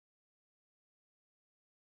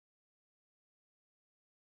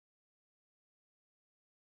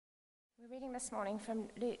We're reading this morning from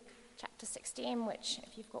Luke chapter 16, which,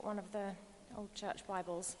 if you've got one of the old church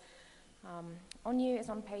Bibles on you, is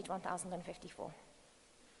on page 1054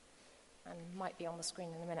 and might be on the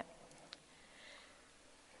screen in a minute.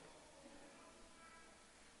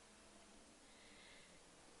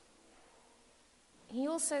 He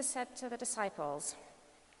also said to the disciples,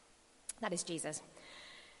 that is Jesus,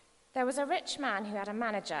 "There was a rich man who had a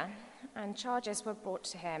manager, and charges were brought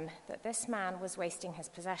to him that this man was wasting his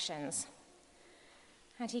possessions.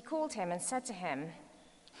 And he called him and said to him,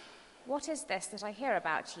 'What is this that I hear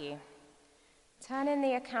about you? Turn in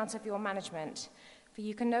the account of your management, for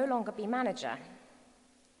you can no longer be manager.'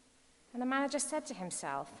 And the manager said to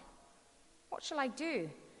himself, 'What shall I do,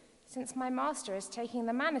 since my master is taking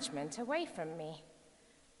the management away from me?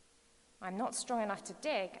 I'm not strong enough to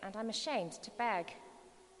dig, and I'm ashamed to beg.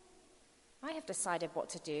 I have decided what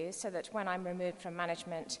to do, so that when I'm removed from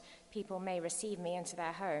management, people may receive me into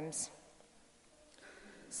their homes.'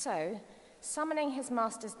 So, summoning his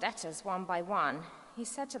master's debtors one by one, he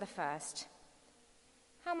said to the first,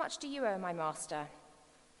 'How much do you owe my master?'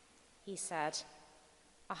 He said,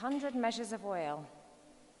 100 measures of oil.'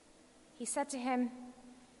 He said to him,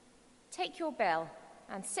 'Take your bill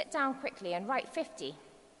and sit down quickly and write 50.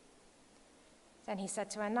 Then he said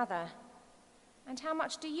to another, 'And how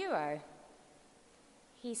much do you owe?'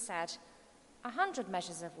 He said, 100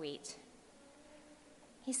 measures of wheat.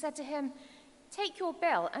 He said to him, 'Take your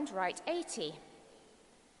bill and write 80.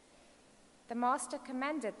 The master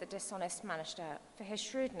commended the dishonest manager for his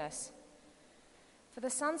shrewdness. For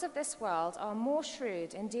the sons of this world are more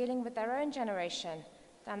shrewd in dealing with their own generation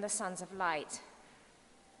than the sons of light.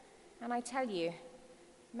 And I tell you,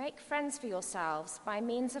 make friends for yourselves by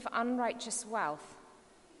means of unrighteous wealth,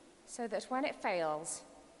 so that when it fails,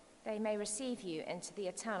 they may receive you into the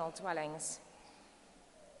eternal dwellings.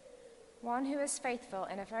 One who is faithful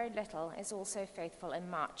in a very little is also faithful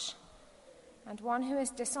in much, and one who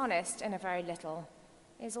is dishonest in a very little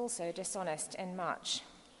is also dishonest in much.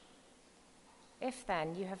 If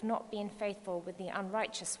then you have not been faithful with the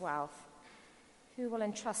unrighteous wealth, who will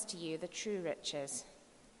entrust to you the true riches?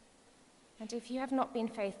 And if you have not been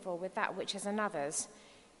faithful with that which is another's,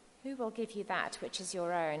 who will give you that which is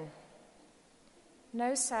your own?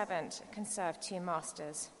 No servant can serve two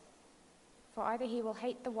masters, for either he will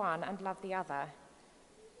hate the one and love the other,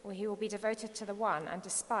 or he will be devoted to the one and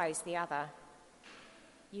despise the other.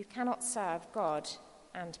 You cannot serve God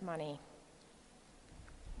and money."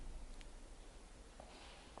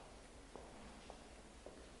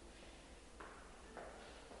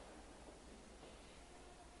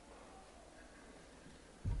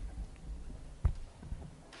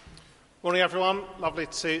 Morning, everyone. Lovely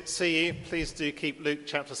to see you. Please do keep Luke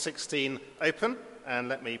chapter 16 open, and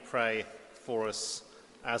let me pray for us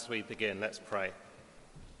as we begin. Let's pray.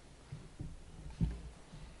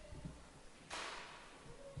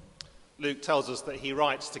 Luke tells us that he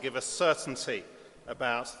writes to give us certainty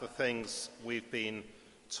about the things we've been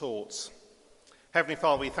taught. Heavenly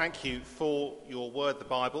Father, we thank you for your word, the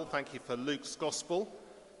Bible. Thank you for Luke's gospel.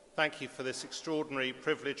 Thank you for this extraordinary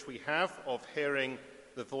privilege we have of hearing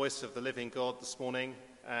the voice of the living God this morning,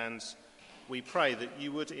 and we pray that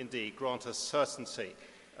you would indeed grant us certainty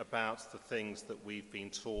about the things that we've been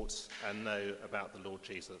taught and know about the Lord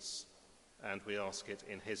Jesus. And we ask it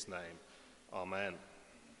in his name. Amen.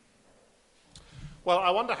 Well, I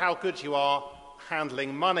wonder how good you are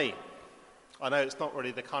handling money. I know it's not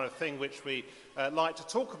really the kind of thing which we like to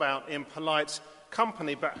talk about in polite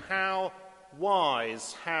company, but how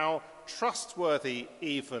wise, how trustworthy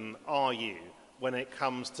even are you when it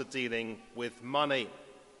comes to dealing with money?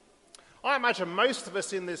 I imagine most of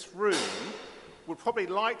us in this room would probably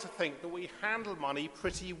like to think that we handle money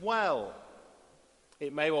pretty well.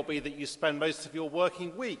 It may well be that you spend most of your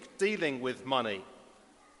working week dealing with money.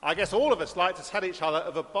 I guess all of us like to tell each other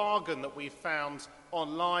of a bargain that we found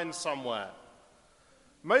online somewhere.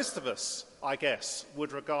 Most of us, I guess,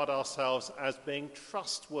 would regard ourselves as being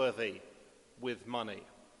trustworthy with money.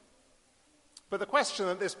 But the question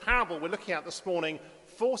that this parable we're looking at this morning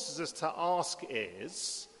forces us to ask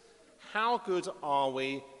is, how good are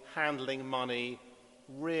we handling money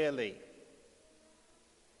really?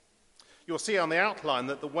 You'll see on the outline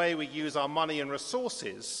that the way we use our money and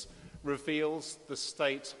resources reveals the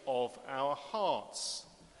state of our hearts.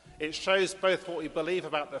 It shows both what we believe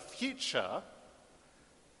about the future,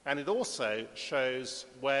 and it also shows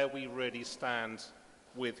where we really stand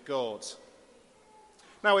with God.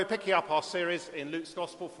 Now, we're picking up our series in Luke's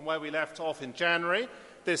Gospel from where we left off in January.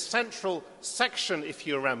 This central section, if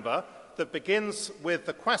you remember, that begins with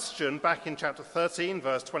the question back in chapter 13,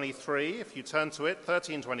 verse 23. If you turn to it,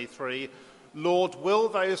 13:23, Lord, will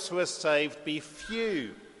those who are saved be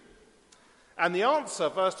few? And the answer,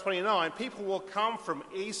 verse 29, people will come from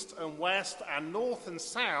east and west and north and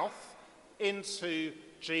south into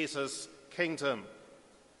Jesus' kingdom.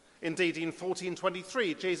 Indeed, in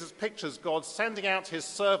 1423, Jesus pictures God sending out his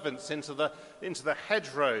servants into the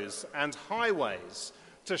hedgerows and highways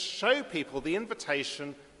to show people the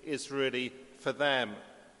invitation is really for them.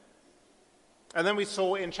 And then we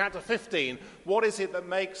saw in chapter 15, what is it that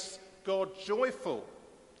makes God joyful?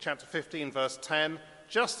 Chapter 15, verse 10,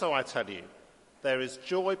 just so I tell you, there is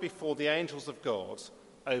joy before the angels of God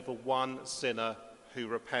over one sinner who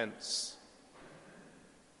repents.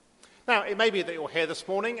 Now, it may be that you're here this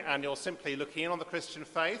morning and you're simply looking in on the Christian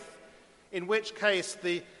faith, in which case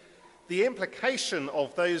the implication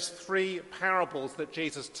of those three parables that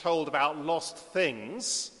Jesus told about lost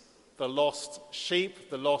things, the lost sheep,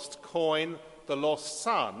 the lost coin, the lost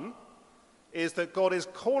son, is that God is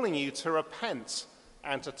calling you to repent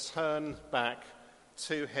and to turn back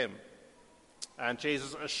to him. And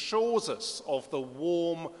Jesus assures us of the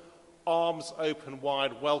warm, arms open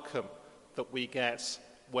wide welcome that we get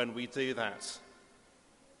when we do that.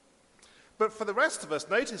 But for the rest of us,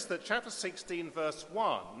 notice that chapter 16, verse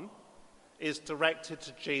 1 is directed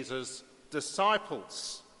to Jesus'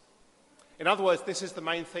 disciples. In other words, this is the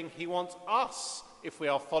main thing he wants us, if we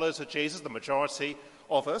are followers of Jesus, the majority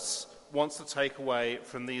of us, wants to take away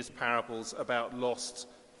from these parables about lost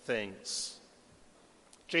things.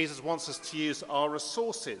 Jesus wants us to use our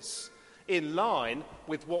resources in line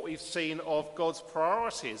with what we've seen of God's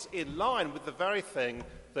priorities, in line with the very thing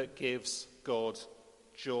that gives God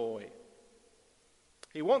joy.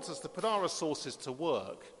 He wants us to put our resources to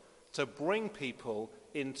work to bring people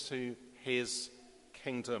into his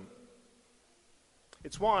kingdom.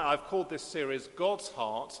 It's why I've called this series God's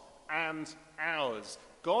Heart and Ours.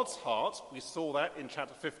 God's heart, we saw that in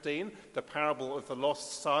chapter 15, the parable of the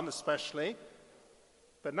lost son especially.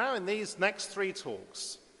 But now in these next three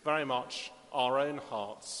talks, very much our own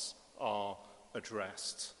hearts are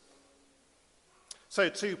addressed. So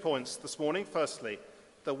 2 points this morning. Firstly,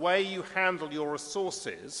 the way you handle your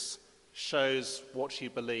resources shows what you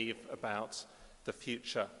believe about the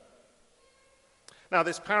future. Now,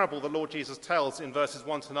 this parable the Lord Jesus tells in verses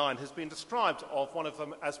 1 to 9 has been described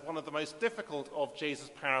as one of the most difficult of Jesus'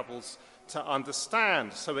 parables to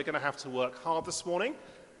understand. So we're going to have to work hard this morning,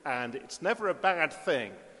 and it's never a bad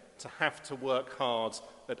thing to have to work hard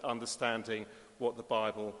at understanding what the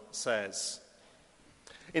Bible says.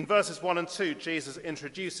 In verses 1 and 2, Jesus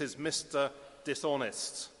introduces Mr.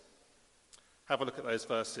 Dishonest. Have a look at those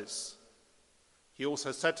verses. He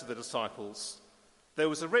also said to the disciples, "There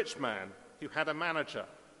was a rich man who had a manager,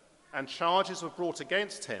 and charges were brought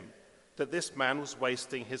against him that this man was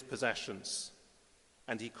wasting his possessions.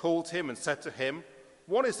 And he called him and said to him,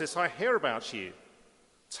 'What is this I hear about you?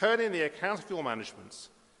 Turn in the account of your management,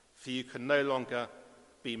 for you can no longer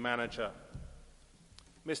be manager.'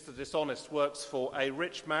 Mr. Dishonest works for a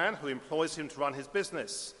rich man who employs him to run his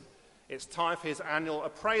business. It's time for his annual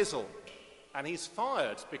appraisal, and he's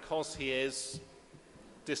fired because he is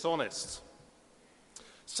dishonest.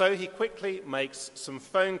 So he quickly makes some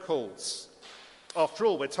phone calls. After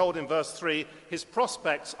all, we're told in verse 3, his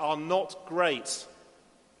prospects are not great.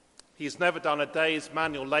 He's never done a day's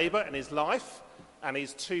manual labour in his life, and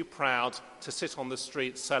he's too proud to sit on the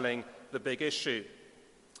street selling the big issue.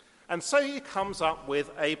 And so he comes up with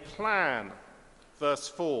a plan. Verse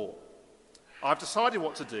 4, I've decided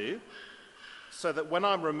what to do so that when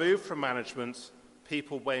I'm removed from management,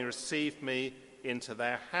 people may receive me into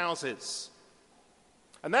their houses.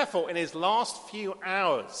 And therefore, in his last few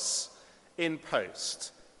hours in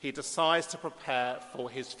post, he decides to prepare for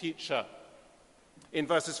his future. In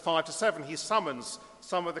verses 5 to 7, he summons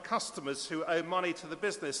some of the customers who owe money to the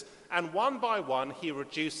business, and one by one he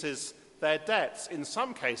reduces their debts, in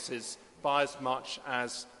some cases by as much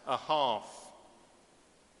as a half.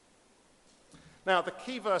 Now, the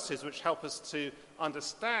key verses which help us to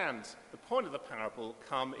understand the point of the parable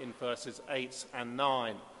come in verses 8 and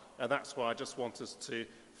 9. And that's why I just want us to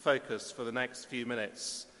focus for the next few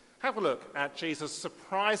minutes. Have a look at Jesus'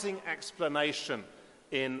 surprising explanation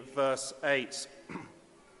in verse 8.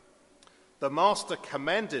 The master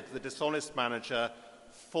commended the dishonest manager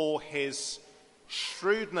for his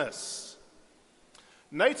shrewdness.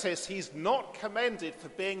 Notice he's not commended for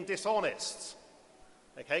being dishonest.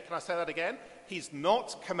 Okay, can I say that again? He's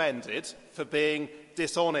not commended for being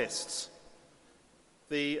dishonest.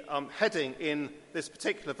 The heading in this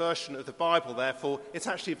particular version of the Bible, therefore, it's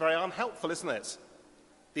actually very unhelpful, isn't it?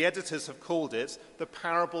 The editors have called it the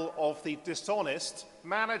parable of the dishonest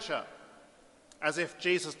manager. as if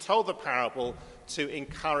Jesus told the parable to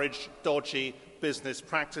encourage dodgy business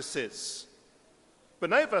practices. But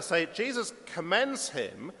no, verse 8, Jesus commends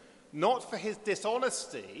him not for his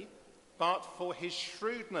dishonesty, but for his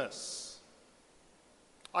shrewdness.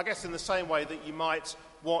 I guess in the same way that you might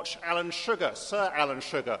watch Alan Sugar, Sir Alan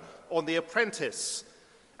Sugar, on The Apprentice,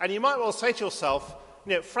 and you might well say to yourself,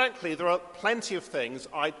 frankly, there are plenty of things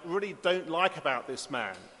I really don't like about this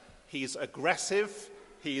man. He's aggressive,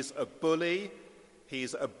 he's a bully,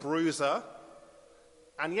 he's a bruiser,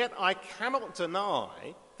 and yet I cannot deny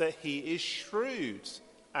that he is shrewd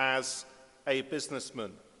as a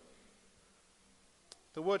businessman.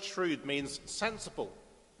 The word shrewd means sensible,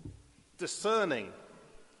 discerning,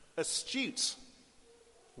 astute,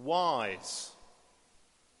 wise.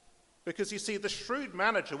 Because you see, the shrewd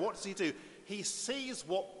manager, what does he do? He sees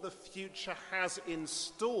what the future has in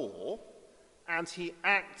store, and he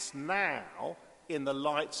acts now in the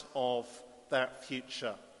light of that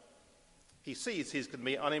future. He sees he's going to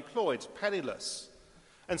be unemployed, penniless,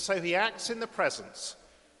 and so he acts in the present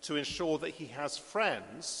to ensure that he has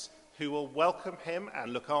friends who will welcome him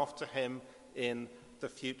and look after him in the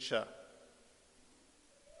future.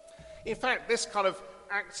 In fact, this kind of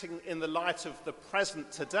acting in the light of the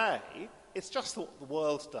present today, it's just what the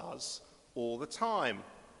world does all the time,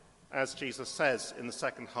 as Jesus says in the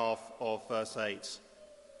second half of verse 8.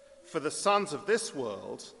 For the sons of this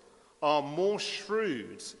world are more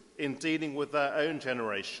shrewd in dealing with their own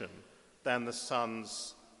generation than the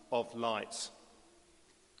sons of light.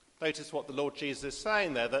 Notice what the Lord Jesus is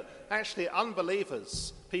saying there, that actually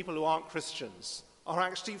unbelievers, people who aren't Christians, are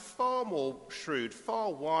actually far more shrewd,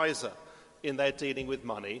 far wiser in their dealing with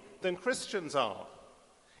money than Christians are.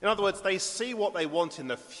 In other words, they see what they want in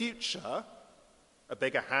the future, a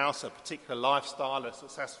bigger house, a particular lifestyle, a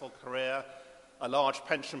successful career, a large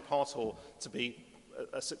pension pot, or to be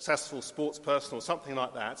a successful sports person or something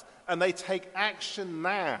like that, and they take action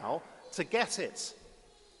now to get it.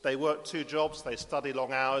 They work 2 jobs, they study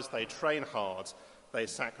long hours, they train hard, they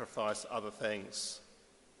sacrifice other things.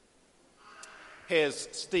 Here's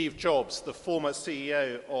Steve Jobs, the former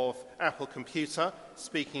CEO of Apple Computer,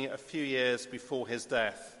 speaking a few years before his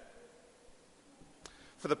death.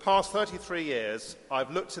 For the past 33 years,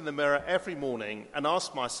 I've looked in the mirror every morning and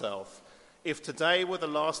asked myself, if today were the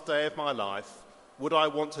last day of my life, would I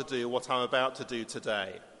want to do what I'm about to do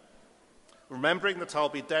today? Remembering that I'll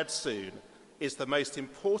be dead soon is the most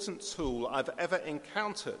important tool I've ever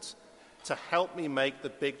encountered to help me make the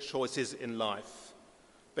big choices in life,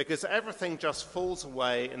 because everything just falls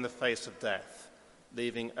away in the face of death,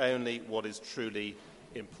 leaving only what is truly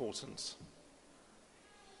important.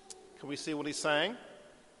 Can we see what he's saying?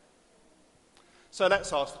 So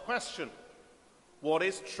let's ask the question, what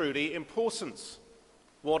is truly important?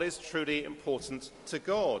 What is truly important to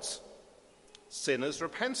God? Sinners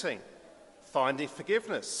repenting, finding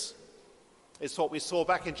forgiveness. It's what we saw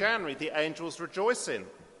back in January, the angels rejoicing.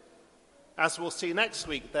 As we'll see next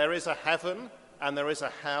week, there is a heaven and there is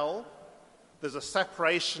a hell. There's a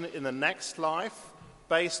separation in the next life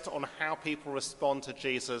based on how people respond to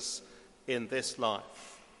Jesus in this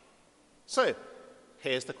life. So,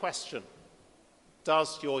 here's the question.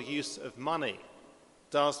 Does your use of money,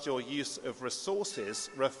 does your use of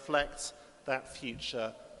resources reflect that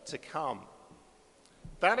future to come?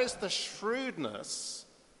 That is the shrewdness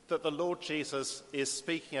that the Lord Jesus is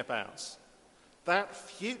speaking about. That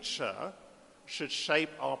future should shape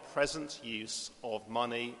our present use of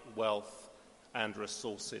money, wealth, and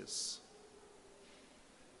resources.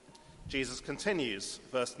 Jesus continues,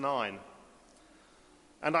 verse 9.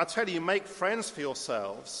 And I tell you, make friends for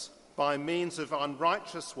yourselves by means of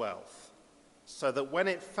unrighteous wealth, so that when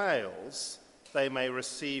it fails, they may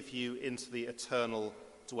receive you into the eternal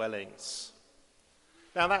dwellings.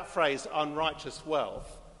 Now that phrase, unrighteous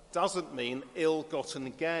wealth, doesn't mean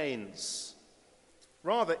ill-gotten gains.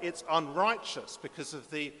 Rather, it's unrighteous because of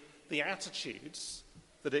the attitudes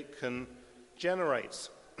that it can generate.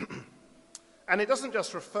 And it doesn't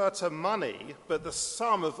just refer to money, but the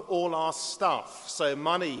sum of all our stuff. So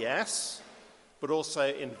money, yes, but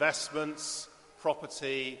also investments,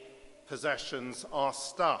 property, possessions, our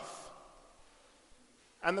stuff.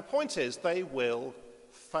 And the point is, they will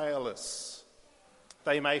fail us.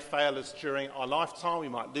 They may fail us during our lifetime. We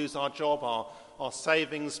might lose our job. Our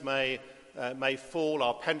savings may fall.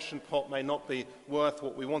 Our pension pot may not be worth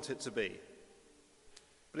what we want it to be.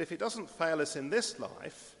 But if it doesn't fail us in this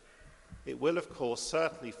life, it will, of course,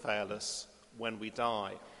 certainly fail us when we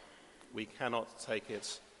die. We cannot take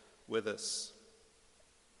it with us.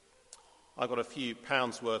 I've got a few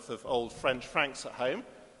pounds worth of old French francs at home.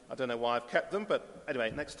 I don't know why I've kept them, but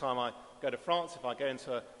anyway, next time I go to France, if I go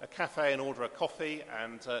into a cafe and order a coffee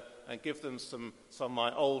and give them some of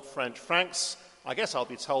my old French francs, I guess I'll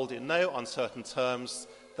be told in no uncertain terms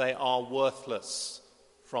they are worthless.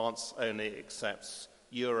 France only accepts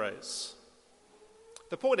euros.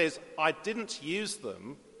 The point is, I didn't use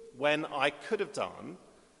them when I could have done,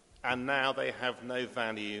 and now they have no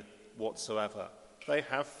value whatsoever. They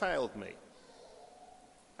have failed me.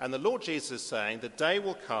 And the Lord Jesus is saying the day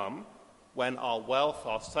will come when our wealth,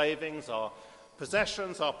 our savings, our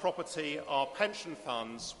possessions, our property, our pension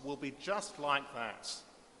funds will be just like that.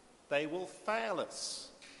 They will fail us.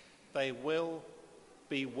 They will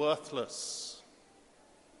be worthless.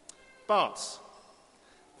 But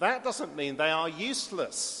that doesn't mean they are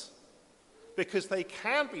useless, because they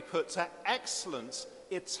can be put to excellent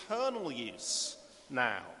eternal use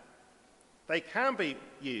now. They can be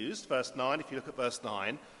used, verse 9, if you look at verse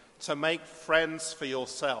 9, to make friends for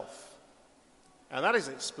yourself. And that is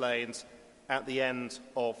explained at the end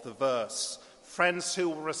of the verse. Friends who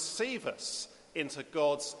will receive us into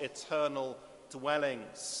God's eternal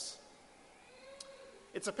dwellings.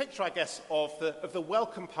 It's a picture, I guess, of the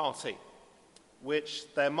welcome party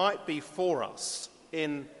which there might be for us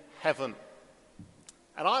in heaven.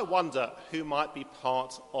 And I wonder who might be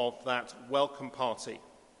part of that welcome party.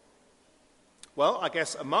 Well, I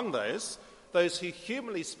guess among those who,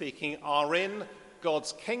 humanly speaking, are in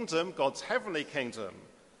God's kingdom, God's heavenly kingdom,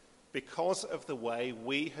 because of the way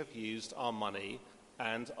we have used our money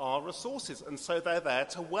and our resources. And so they're there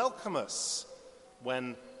to welcome us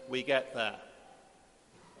when we get there.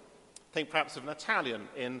 Think perhaps of an Italian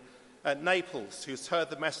in Naples who's heard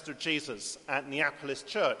the message of Jesus at Neapolis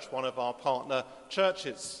Church, one of our partner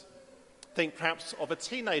churches. Think perhaps of a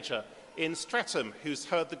teenager in Streatham who's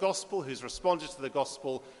heard the gospel, who's responded to the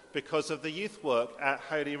gospel because of the youth work at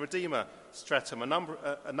Holy Redeemer Streatham,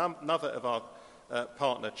 another of our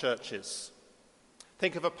partner churches.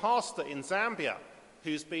 Think of a pastor in Zambia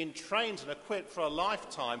who's been trained and equipped for a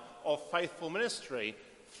lifetime of faithful ministry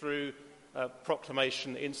through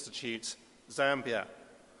Proclamation Institute Zambia.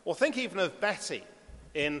 Or think even of Betty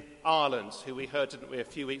in Ireland, who we heard, didn't we, a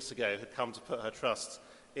few weeks ago, had come to put her trust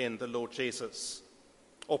in the Lord Jesus.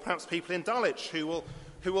 Or perhaps people in Dulwich who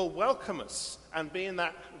will welcome us and be in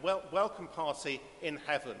that welcome party in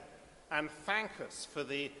heaven and thank us for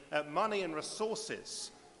the money and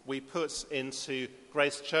resources we put into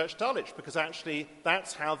Grace Church Dulwich, because actually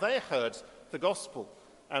that's how they heard the gospel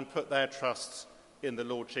and put their trust in the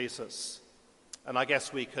Lord Jesus. And I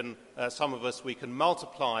guess we can, some of us, we can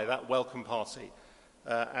multiply that welcome party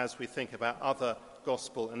as we think about other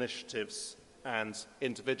gospel initiatives and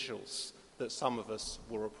individuals that some of us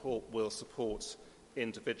will support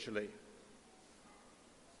individually.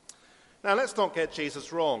 Now, let's not get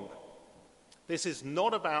Jesus wrong. This is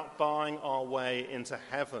not about buying our way into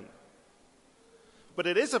heaven, but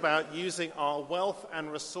it is about using our wealth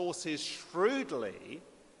and resources shrewdly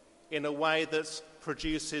in a way that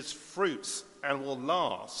produces fruit and will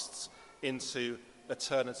last into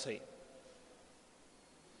eternity.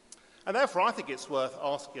 And therefore, I think it's worth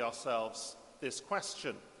asking ourselves this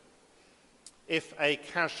question. If a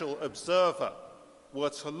casual observer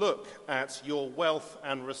were to look at your wealth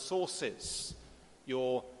and resources,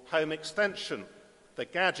 your home extension, the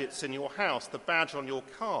gadgets in your house, the badge on your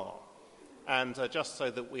car, and just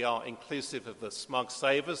so that we are inclusive of the smug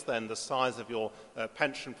savers, then the size of your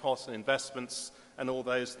pension pot and investments and all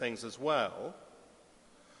those things as well,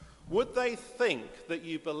 would they think that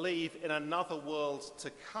you believe in another world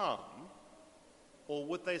to come, or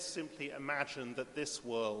would they simply imagine that this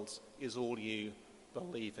world is all you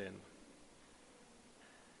believe in?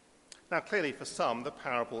 Now, clearly for some, the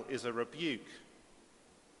parable is a rebuke.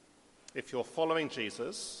 If you're following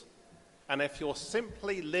Jesus, and if you're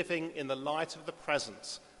simply living in the light of the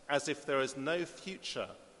present as if there is no future,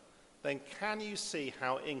 then can you see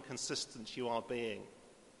how inconsistent you are being?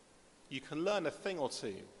 You can learn a thing or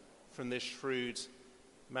two from this shrewd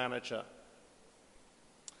manager.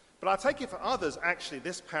 But I take it for others, actually,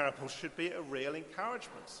 this parable should be a real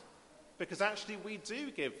encouragement, because actually we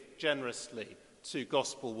do give generously to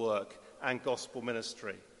gospel work and gospel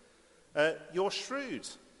ministry. You're shrewd.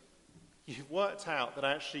 You've worked out that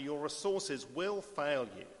actually your resources will fail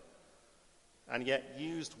you, and yet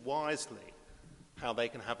used wisely, how they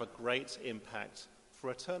can have a great impact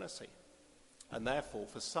for eternity. And therefore,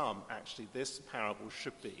 for some, actually, this parable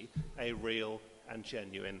should be a real and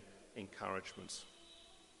genuine encouragement.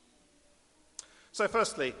 So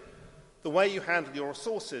firstly, the way you handle your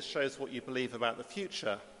resources shows what you believe about the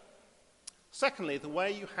future. Secondly, the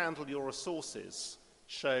way you handle your resources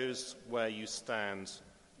shows where you stand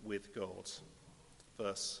with God.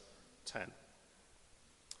 Verse 10.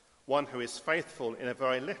 One who is faithful in a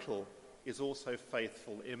very little is also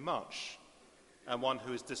faithful in much. And one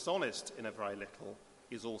who is dishonest in a very little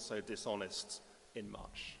is also dishonest in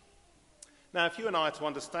much. Now, if you and I are to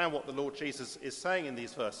understand what the Lord Jesus is saying in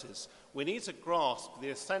these verses, we need to grasp the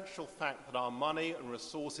essential fact that our money and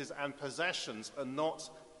resources and possessions are not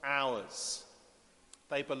ours.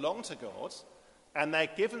 They belong to God, and they're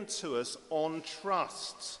given to us on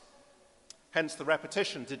trust. Hence the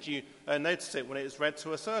repetition. Did you notice it when it was read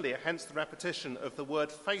to us earlier? Hence the repetition of the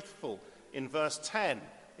word faithful in verse 10.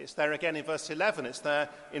 It's there again in verse 11. It's there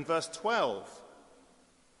in verse 12.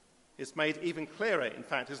 It's made even clearer, in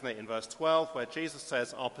fact, isn't it, in verse 12, where Jesus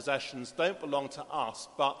says our possessions don't belong to us,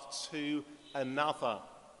 but to another.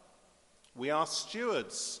 We are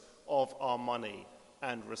stewards of our money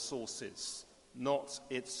and resources, not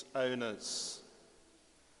its owners.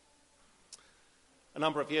 A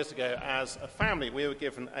number of years ago, as a family, we were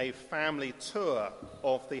given a family tour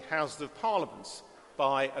of the Houses of Parliament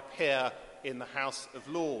by a peer in the House of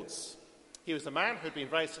Lords. He was a man who had been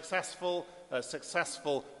very successful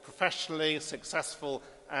professionally, successful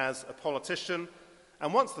as a politician.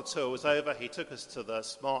 And once the tour was over, he took us to the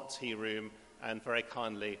smart tea room and very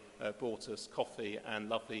kindly bought us coffee and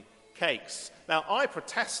lovely cakes. Now, I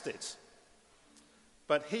protested,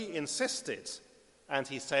 but he insisted, and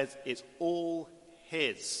he said, it's all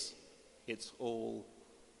his. It's all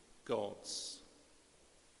God's.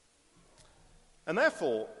 And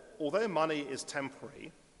therefore, although money is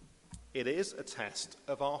temporary, it is a test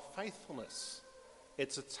of our faithfulness.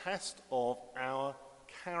 It's a test of our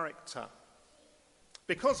character.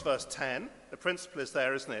 Because verse 10, the principle is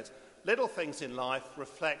there, isn't it? Little things in life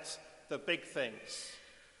reflect the big things.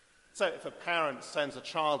 So if a parent sends a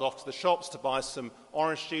child off to the shops to buy some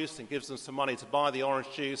orange juice and gives them some money to buy the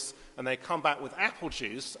orange juice, and they come back with apple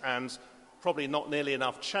juice and probably not nearly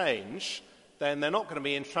enough change, then they're not going to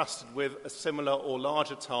be entrusted with a similar or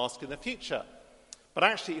larger task in the future. But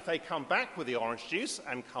actually, if they come back with the orange juice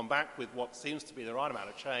and come back with what seems to be the right amount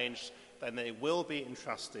of change, then they will be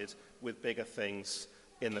entrusted with bigger things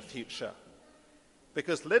in the future.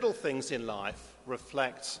 Because little things in life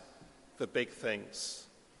reflect the big things.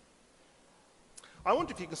 I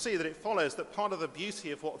wonder if you can see that it follows that part of the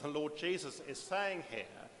beauty of what the Lord Jesus is saying here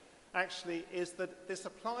actually is that this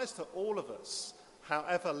applies to all of us,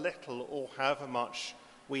 however little or however much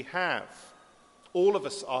we have. All of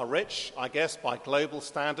us are rich, I guess, by global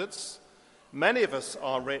standards. Many of us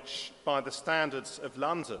are rich by the standards of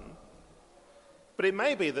London. But it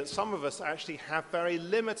may be that some of us actually have very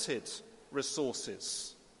limited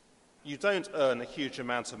resources. You don't earn a huge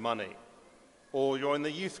amount of money, or you're in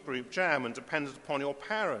the youth group jam and dependent upon your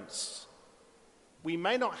parents. We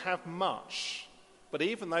may not have much, but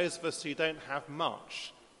even those of us who don't have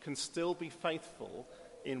much can still be faithful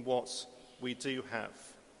in what we do have.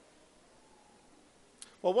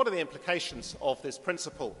 Well, what are the implications of this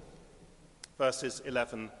principle? Verses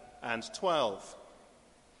 11 and 12.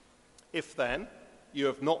 If then you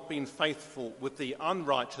have not been faithful with the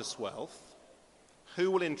unrighteous wealth,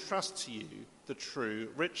 who will entrust to you the true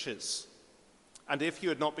riches? And if you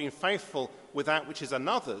had not been faithful with that which is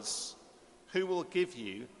another's, who will give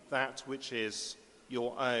you that which is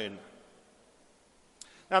your own?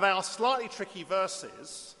 Now, they are slightly tricky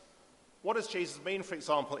verses. What does Jesus mean, for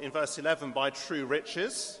example, in verse 11 by true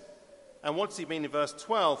riches? And what does he mean in verse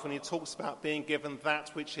 12 when he talks about being given that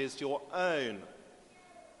which is your own?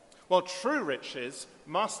 Well, true riches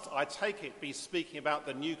must, I take it, be speaking about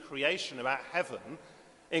the new creation, about heaven,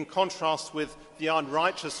 in contrast with the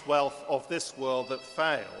unrighteous wealth of this world that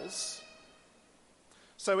fails.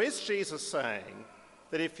 So is Jesus saying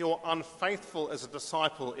that if you're unfaithful as a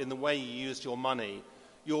disciple in the way you use your money,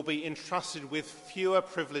 you'll be entrusted with fewer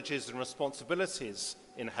privileges and responsibilities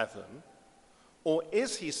in heaven? Or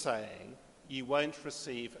is he saying you won't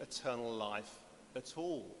receive eternal life at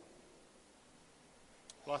all?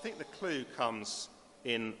 Well, I think the clue comes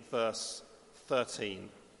in verse 13.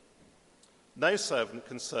 No servant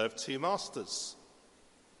can serve two masters,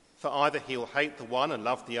 for either he'll hate the one and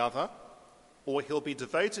love the other, or he'll be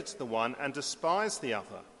devoted to the one and despise the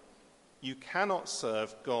other. You cannot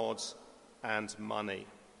serve God and money.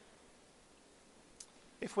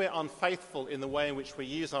 If we're unfaithful in the way in which we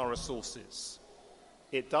use our resources,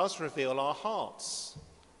 it does reveal our hearts.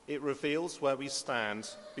 It reveals where we stand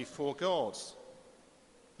before God.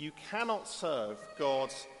 You cannot serve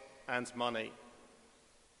God and money.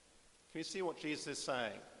 Can you see what Jesus is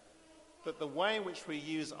saying? That the way in which we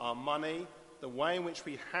use our money, the way in which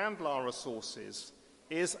we handle our resources,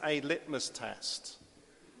 is a litmus test.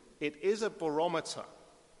 It is a barometer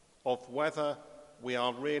of whether we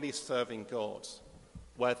are really serving God,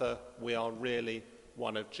 whether we are really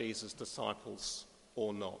one of Jesus' disciples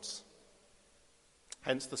or not.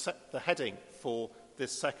 Hence the heading for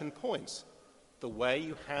this second point. The way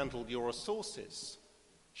you handle your resources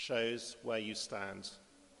shows where you stand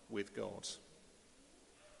with God.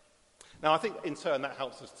 Now, I think in turn that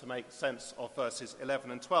helps us to make sense of verses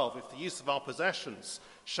 11 and 12. If the use of our possessions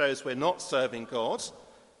shows we're not serving God,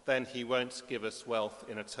 then he won't give us wealth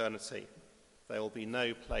in eternity. There will be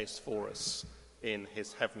no place for us in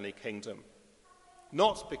his heavenly kingdom.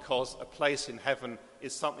 Not because a place in heaven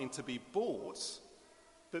is something to be bought,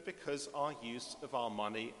 but because our use of our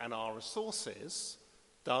money and our resources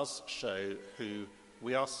does show who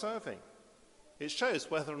we are serving. It shows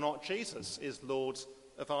whether or not Jesus is Lord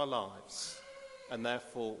of our lives, and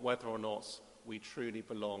therefore whether or not we truly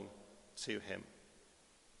belong to him.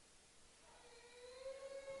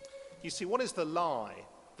 You see, what is the lie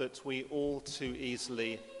that we all too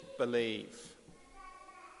easily believe?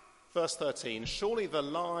 Verse 13, surely the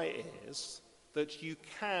lie is that you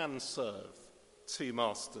can serve two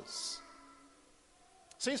masters.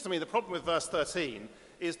 Seems to me the problem with verse 13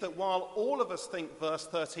 is that while all of us think verse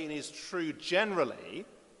 13 is true generally,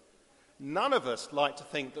 none of us like to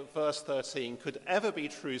think that verse 13 could ever be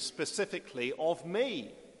true specifically of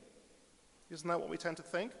me. Isn't that what we tend to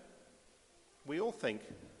think? We all think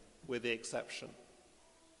we're the exception.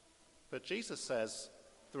 But Jesus says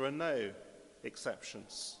there are no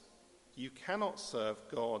exceptions. You cannot serve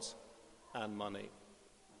God and money.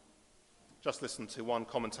 Just listen to one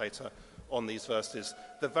commentator on these verses.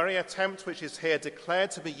 The very attempt which is here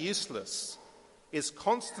declared to be useless is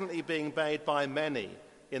constantly being made by many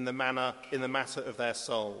in the matter of their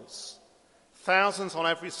souls. Thousands on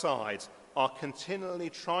every side are continually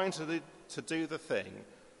trying to do the thing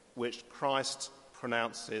which Christ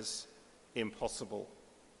pronounces impossible.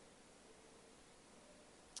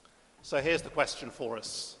 So here's the question for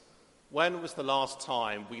us. When was the last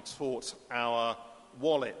time we taught our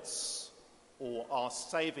wallets or our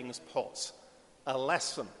savings pot a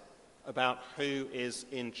lesson about who is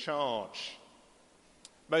in charge?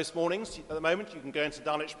 Most mornings, at the moment, you can go into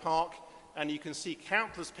Dulwich Park and you can see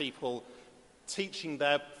countless people teaching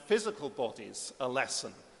their physical bodies a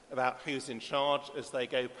lesson about who's in charge as they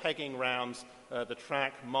go pegging round the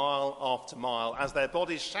track mile after mile, as their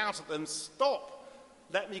bodies shout at them, "Stop!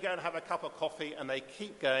 Let me go and have a cup of coffee," and they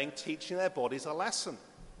keep going, teaching their bodies a lesson.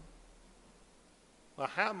 Well,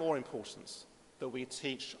 how more important that we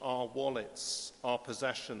teach our wallets, our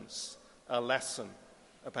possessions, a lesson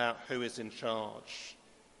about who is in charge.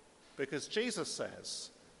 Because Jesus says,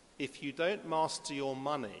 if you don't master your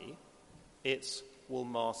money, it will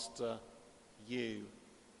master you.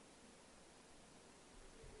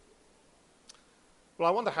 Well,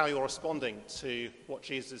 I wonder how you're responding to what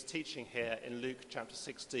Jesus is teaching here in Luke chapter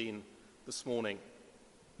 16 this morning.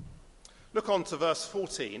 Look on to verse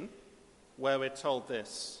 14, where we're told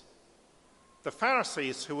this. The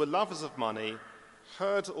Pharisees, who were lovers of money,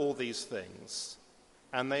 heard all these things,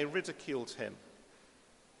 and they ridiculed him.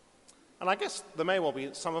 And I guess there may well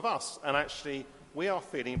be some of us, and actually we are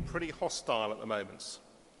feeling pretty hostile at the moment,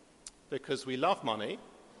 because we love money,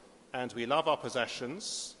 and we love our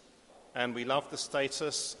possessions, and we love the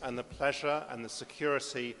status and the pleasure and the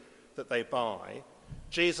security that they buy.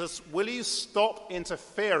 Jesus, will you stop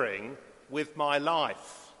interfering with my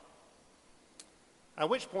life? At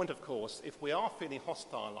which point, of course, if we are feeling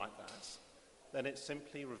hostile like that, then it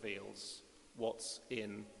simply reveals what's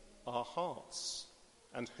in our hearts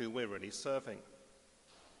and who we're really serving.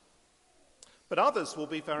 But others will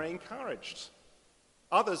be very encouraged.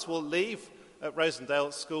 Others will leave at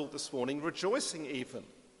Rosendale School this morning rejoicing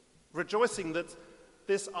that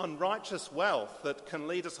this unrighteous wealth that can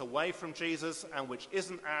lead us away from Jesus and which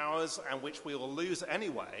isn't ours and which we will lose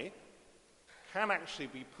anyway can actually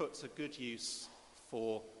be put to good use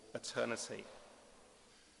for eternity.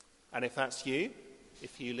 And if that's you,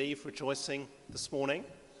 if you leave rejoicing this morning,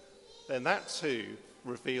 then that too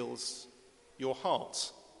reveals your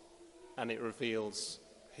heart and it reveals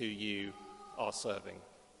who you are serving.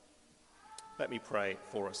 Let me pray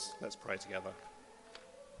for us. Let's pray together.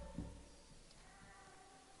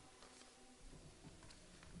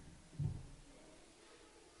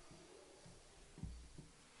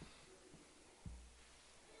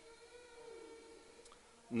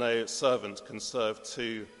 No servant can serve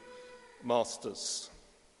two masters.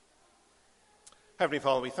 Heavenly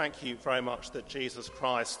Father, we thank you very much that Jesus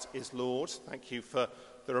Christ is Lord. Thank you for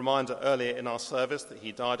the reminder earlier in our service that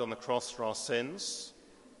he died on the cross for our sins.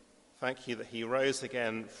 Thank you that he rose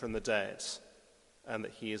again from the dead and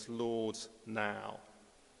that he is Lord now.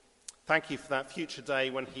 Thank you for that future day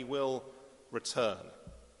when he will return.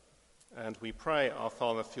 And we pray, our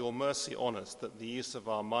Father, for your mercy on us, that the use of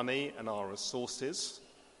our money and our resources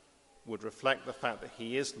would reflect the fact that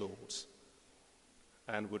he is Lord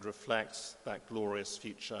and would reflect that glorious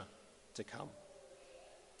future to come.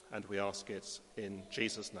 And we ask it in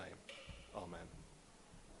Jesus' name. Amen.